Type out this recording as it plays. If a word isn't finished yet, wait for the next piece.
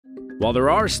While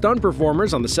there are stunt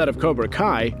performers on the set of Cobra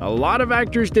Kai, a lot of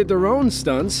actors did their own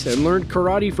stunts and learned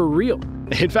karate for real.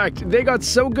 In fact, they got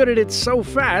so good at it so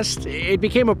fast, it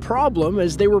became a problem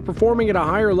as they were performing at a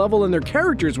higher level than their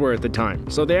characters were at the time,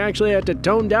 so they actually had to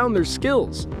tone down their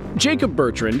skills. Jacob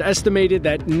Bertrand estimated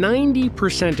that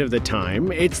 90% of the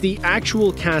time, it's the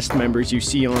actual cast members you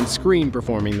see on screen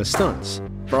performing the stunts.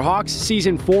 For Hawk's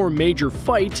Season 4 major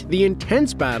fight, the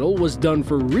intense battle was done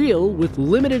for real with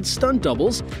limited stunt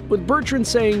doubles, with Bertrand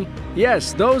saying,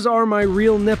 "Yes, those are my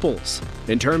real nipples."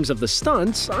 In terms of the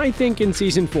stunts, I think in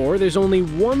Season 4 there's only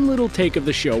one little take of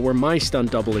the show where my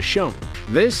stunt double is shown.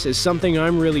 This is something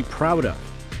I'm really proud of.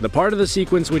 The part of the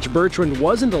sequence which Bertrand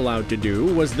wasn't allowed to do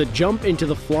was the jump into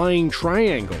the flying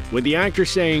triangle, with the actor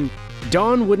saying,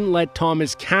 "Don wouldn't let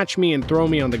Thomas catch me and throw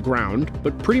me on the ground,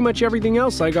 but pretty much everything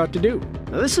else I got to do."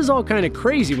 Now, this is all kind of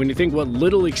crazy when you think what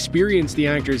little experience the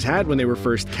actors had when they were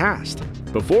first cast.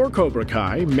 Before Cobra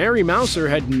Kai, Mary Mouser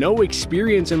had no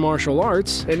experience in martial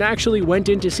arts and actually went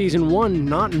into Season 1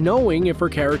 not knowing if her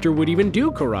character would even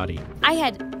do karate. I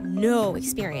had no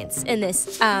experience in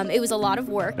this. It was a lot of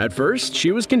work. At first,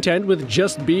 she was content with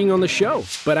just being on the show,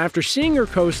 but after seeing her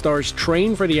co-stars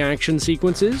train for the action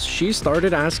sequences, she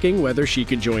started asking whether she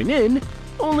could join in,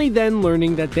 only then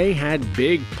learning that they had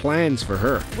big plans for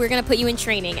her. We're gonna put you in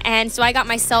training, and so I got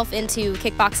myself into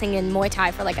kickboxing and Muay Thai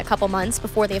for like a couple months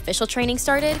before the official training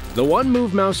started. The one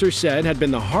move Mouser said had been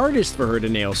the hardest for her to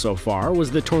nail so far was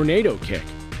the tornado kick.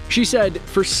 She said,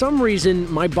 "For some reason,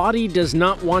 my body does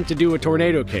not want to do a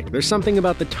tornado kick. There's something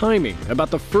about the timing,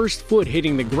 about the first foot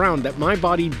hitting the ground that my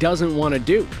body doesn't want to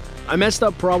do. I messed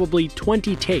up probably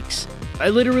 20 takes. I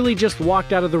literally just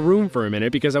walked out of the room for a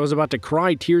minute because I was about to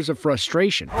cry tears of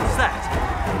frustration." What's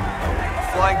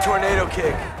that? A flying tornado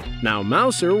kick. Now,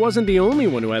 Mouser wasn't the only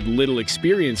one who had little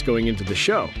experience going into the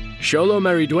show. Xolo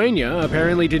Maridueña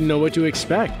apparently didn't know what to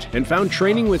expect and found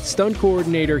training with stunt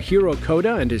coordinator Hiro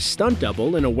Koda and his stunt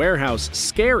double in a warehouse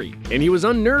scary, and he was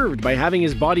unnerved by having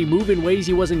his body move in ways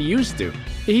he wasn't used to.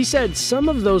 He said some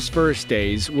of those first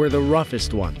days were the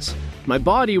roughest ones. "My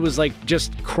body was like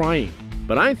just crying."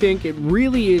 But I think it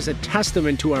really is a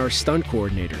testament to our stunt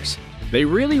coordinators. They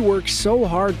really work so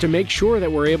hard to make sure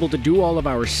that we're able to do all of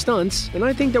our stunts, and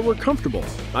I think that we're comfortable.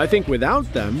 I think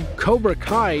without them, Cobra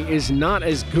Kai is not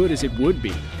as good as it would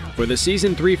be. For the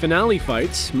Season 3 finale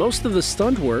fights, most of the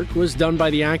stunt work was done by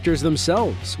the actors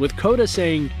themselves, with Koda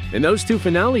saying, "In those two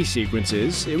finale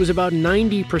sequences, it was about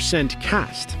 90%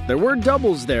 cast. There were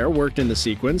doubles there worked in the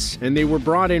sequence, and they were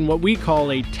brought in what we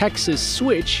call a Texas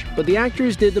switch, but the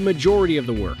actors did the majority of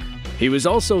the work." He was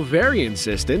also very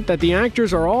insistent that the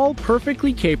actors are all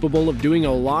perfectly capable of doing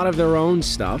a lot of their own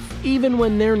stuff, even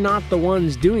when they're not the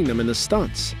ones doing them in the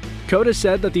stunts. Koda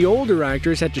said that the older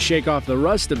actors had to shake off the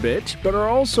rust a bit, but are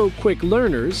also quick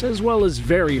learners as well as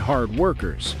very hard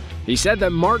workers. He said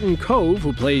that Martin Kove,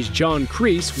 who plays John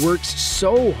Kreese, works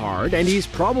so hard, and he's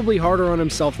probably harder on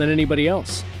himself than anybody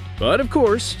else. But of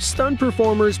course, stunt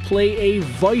performers play a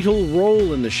vital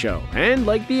role in the show, and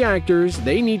like the actors,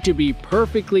 they need to be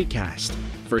perfectly cast.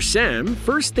 For Sam,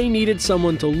 first they needed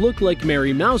someone to look like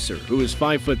Mary Mouser, who is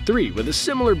 5'3" with a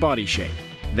similar body shape.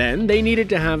 Then they needed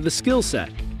to have the skill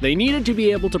set. They needed to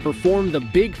be able to perform the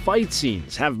big fight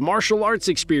scenes, have martial arts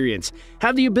experience,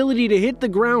 have the ability to hit the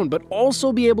ground, but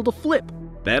also be able to flip.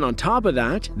 Then on top of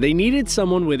that, they needed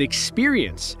someone with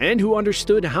experience and who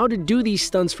understood how to do these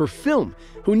stunts for film,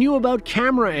 who knew about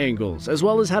camera angles, as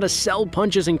well as how to sell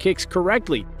punches and kicks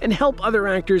correctly and help other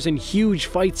actors in huge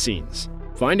fight scenes.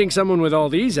 Finding someone with all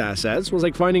these assets was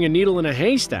like finding a needle in a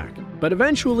haystack, but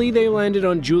eventually they landed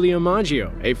on Julia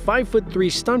Maggio, a 5'3"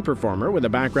 stunt performer with a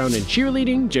background in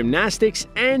cheerleading, gymnastics,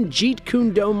 and Jeet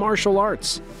Kune Do martial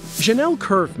arts. Janelle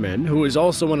Kerfman, who is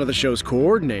also one of the show's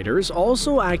coordinators,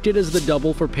 also acted as the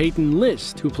double for Peyton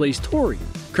List, who plays Tori.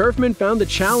 Kerfman found the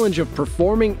challenge of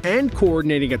performing and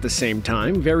coordinating at the same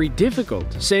time very difficult,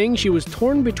 saying she was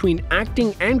torn between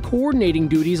acting and coordinating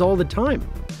duties all the time.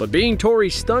 But being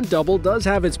Tori's stunt double does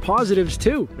have its positives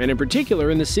too, and in particular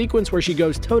in the sequence where she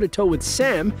goes toe-to-toe with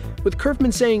Sam, with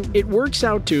Kerfman saying, "It works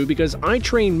out too because I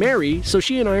train Mary, so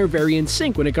she and I are very in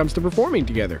sync when it comes to performing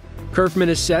together." Kerfman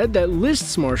has said that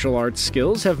List's martial arts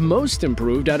skills have most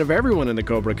improved out of everyone in the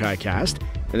Cobra Kai cast,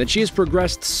 and that she has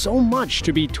progressed so much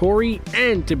to be Tori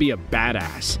and to be a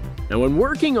badass. Now, when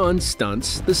working on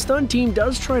stunts, the stunt team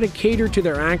does try to cater to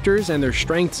their actors and their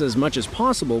strengths as much as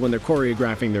possible when they're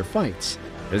choreographing their fights.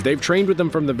 As they've trained with them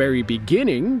from the very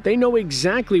beginning, they know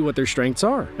exactly what their strengths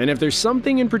are, and if there's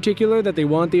something in particular that they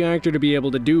want the actor to be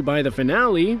able to do by the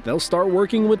finale, they'll start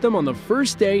working with them on the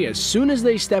first day as soon as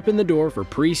they step in the door for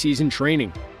pre-season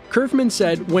training. Kerfman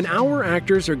said, "When our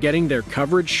actors are getting their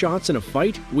coverage shots in a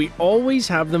fight, we always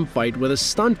have them fight with a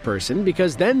stunt person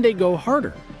because then they go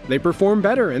harder. They perform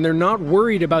better and they're not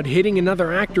worried about hitting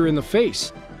another actor in the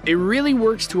face. It really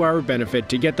works to our benefit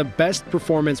to get the best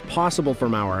performance possible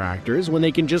from our actors when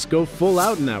they can just go full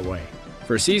out in that way."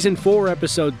 For Season 4,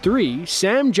 Episode 3,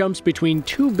 Sam jumps between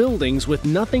two buildings with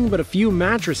nothing but a few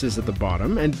mattresses at the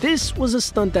bottom, and this was a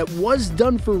stunt that was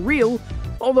done for real,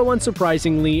 although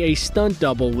unsurprisingly, a stunt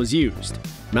double was used.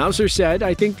 Mouser said,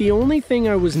 "I think the only thing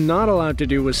I was not allowed to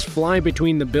do was fly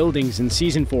between the buildings in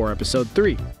Season 4, Episode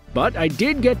 3. But I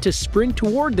did get to sprint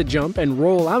toward the jump and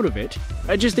roll out of it.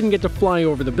 I just didn't get to fly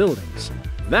over the buildings."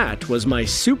 That was my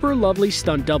super lovely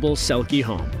stunt double, Selkie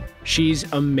Hom. She's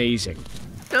amazing.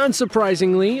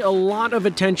 Unsurprisingly, a lot of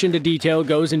attention to detail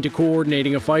goes into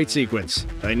coordinating a fight sequence.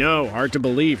 I know, hard to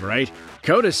believe, right?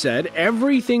 Coda said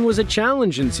everything was a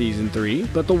challenge in Season 3,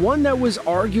 but the one that was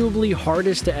arguably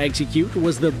hardest to execute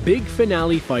was the big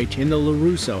finale fight in the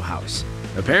LaRusso house.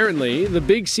 Apparently, the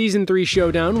big Season 3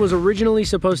 showdown was originally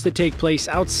supposed to take place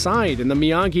outside in the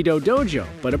Miyagi-Do dojo,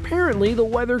 but apparently the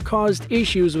weather caused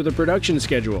issues with the production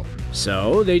schedule.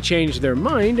 So they changed their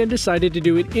mind and decided to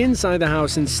do it inside the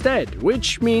house instead,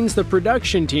 which means the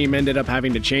production team ended up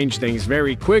having to change things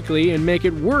very quickly and make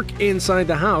it work inside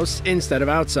the house instead of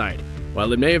outside.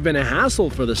 While it may have been a hassle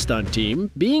for the stunt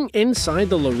team, being inside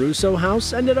the LaRusso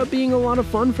house ended up being a lot of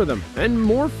fun for them, and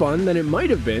more fun than it might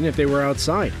have been if they were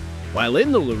outside. While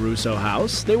in the LaRusso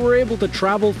house, they were able to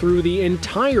travel through the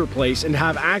entire place and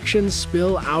have action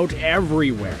spill out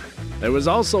everywhere. There was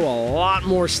also a lot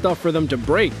more stuff for them to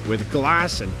break, with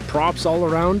glass and props all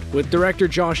around, with director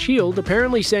Josh Heald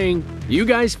apparently saying, "You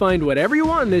guys find whatever you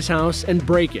want in this house and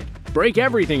break it. Break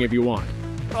everything if you want."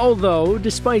 Although,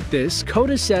 despite this,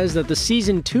 Coda says that the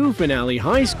Season 2 finale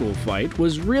high school fight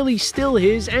was really still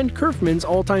his and Kerfman's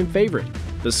all-time favorite.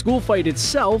 The school fight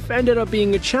itself ended up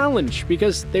being a challenge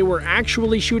because they were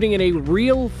actually shooting in a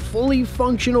real, fully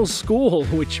functional school,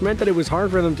 which meant that it was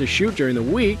hard for them to shoot during the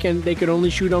week and they could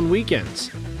only shoot on weekends.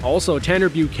 Also, Tanner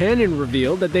Buchanan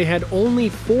revealed that they had only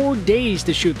 4 days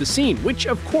to shoot the scene, which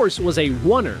of course was a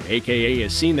oneer, aka a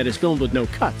scene that is filmed with no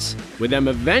cuts, with them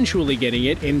eventually getting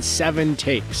it in 7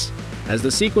 takes. As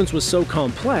the sequence was so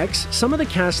complex, some of the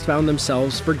cast found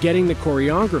themselves forgetting the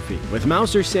choreography, with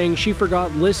Mouser saying she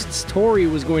forgot List's Tori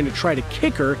was going to try to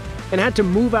kick her and had to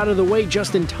move out of the way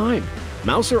just in time.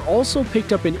 Mouser also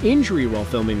picked up an injury while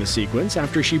filming the sequence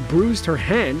after she bruised her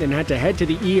hand and had to head to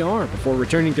the ER before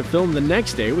returning to film the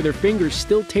next day with her fingers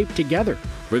still taped together.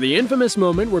 For the infamous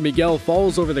moment where Miguel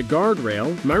falls over the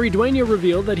guardrail, Maridueña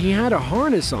revealed that he had a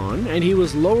harness on and he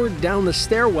was lowered down the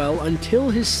stairwell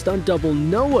until his stunt double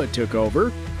Noah took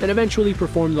over and eventually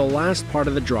performed the last part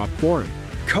of the drop for him.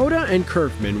 Coda and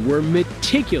Kerfman were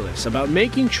meticulous about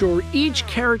making sure each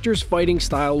character's fighting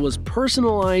style was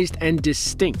personalized and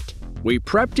distinct. "We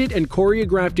prepped it and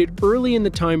choreographed it early in the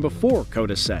time before,"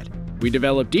 Coda said. "We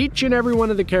developed each and every one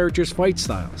of the characters' fight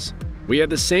styles. We had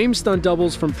the same stunt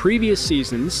doubles from previous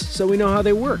seasons, so we know how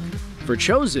they work." For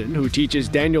Chosen, who teaches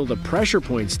Daniel the pressure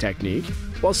points technique,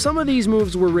 while some of these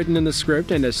moves were written in the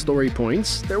script and as story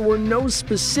points, there were no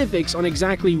specifics on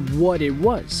exactly what it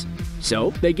was.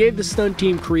 So they gave the stunt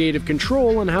team creative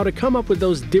control on how to come up with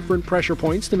those different pressure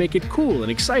points to make it cool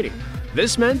and exciting.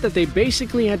 This meant that they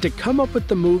basically had to come up with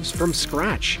the moves from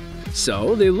scratch.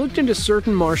 So they looked into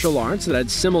certain martial arts that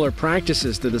had similar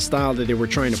practices to the style that they were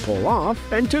trying to pull off,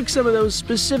 and took some of those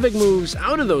specific moves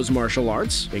out of those martial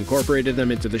arts, incorporated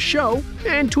them into the show,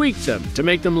 and tweaked them to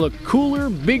make them look cooler,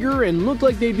 bigger, and look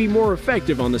like they'd be more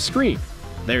effective on the screen.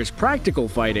 There's practical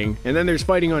fighting, and then there's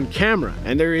fighting on camera,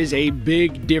 and there is a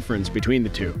big difference between the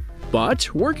two.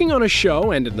 But working on a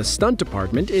show and in the stunt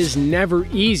department is never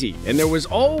easy, and there was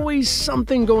always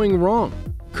something going wrong.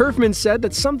 Kerfman said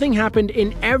that something happened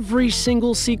in every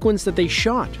single sequence that they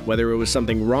shot, whether it was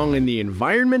something wrong in the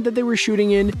environment that they were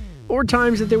shooting in, or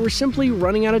times that they were simply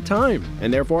running out of time,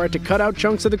 and therefore had to cut out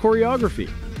chunks of the choreography.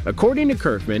 According to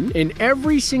Kerfman, in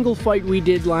every single fight we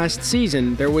did last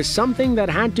season, there was something that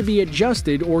had to be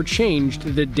adjusted or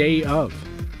changed the day of.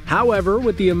 However,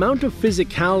 with the amount of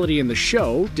physicality in the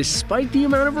show, despite the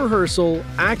amount of rehearsal,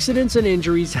 accidents and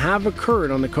injuries have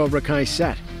occurred on the Cobra Kai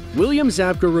set. William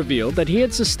Zabka revealed that he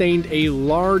had sustained a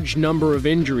large number of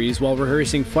injuries while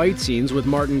rehearsing fight scenes with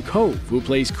Martin Kove, who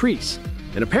plays Kreese.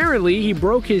 And apparently, he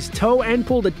broke his toe and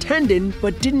pulled a tendon,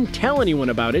 but didn't tell anyone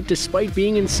about it despite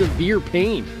being in severe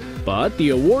pain. But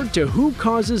the award to who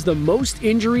causes the most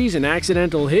injuries and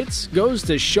accidental hits goes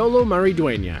to Xolo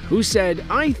Maridueña, who said,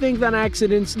 "I think that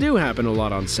accidents do happen a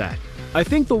lot on set. I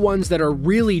think the ones that are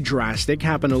really drastic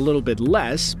happen a little bit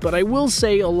less, but I will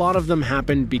say a lot of them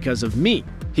happened because of me.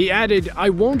 He added, "I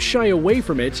won't shy away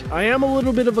from it. I am a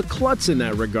little bit of a klutz in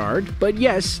that regard, but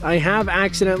yes, I have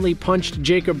accidentally punched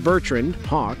Jacob Bertrand,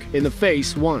 Hawk, in the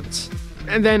face once.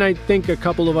 And then I think a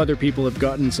couple of other people have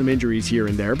gotten some injuries here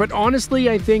and there, but honestly,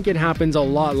 I think it happens a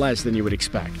lot less than you would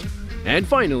expect." And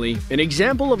finally, an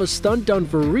example of a stunt done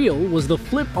for real was the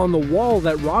flip on the wall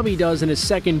that Robbie does in his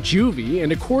second juvie,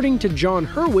 and according to John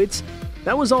Hurwitz,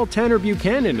 that was all Tanner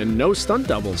Buchanan and no stunt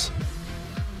doubles.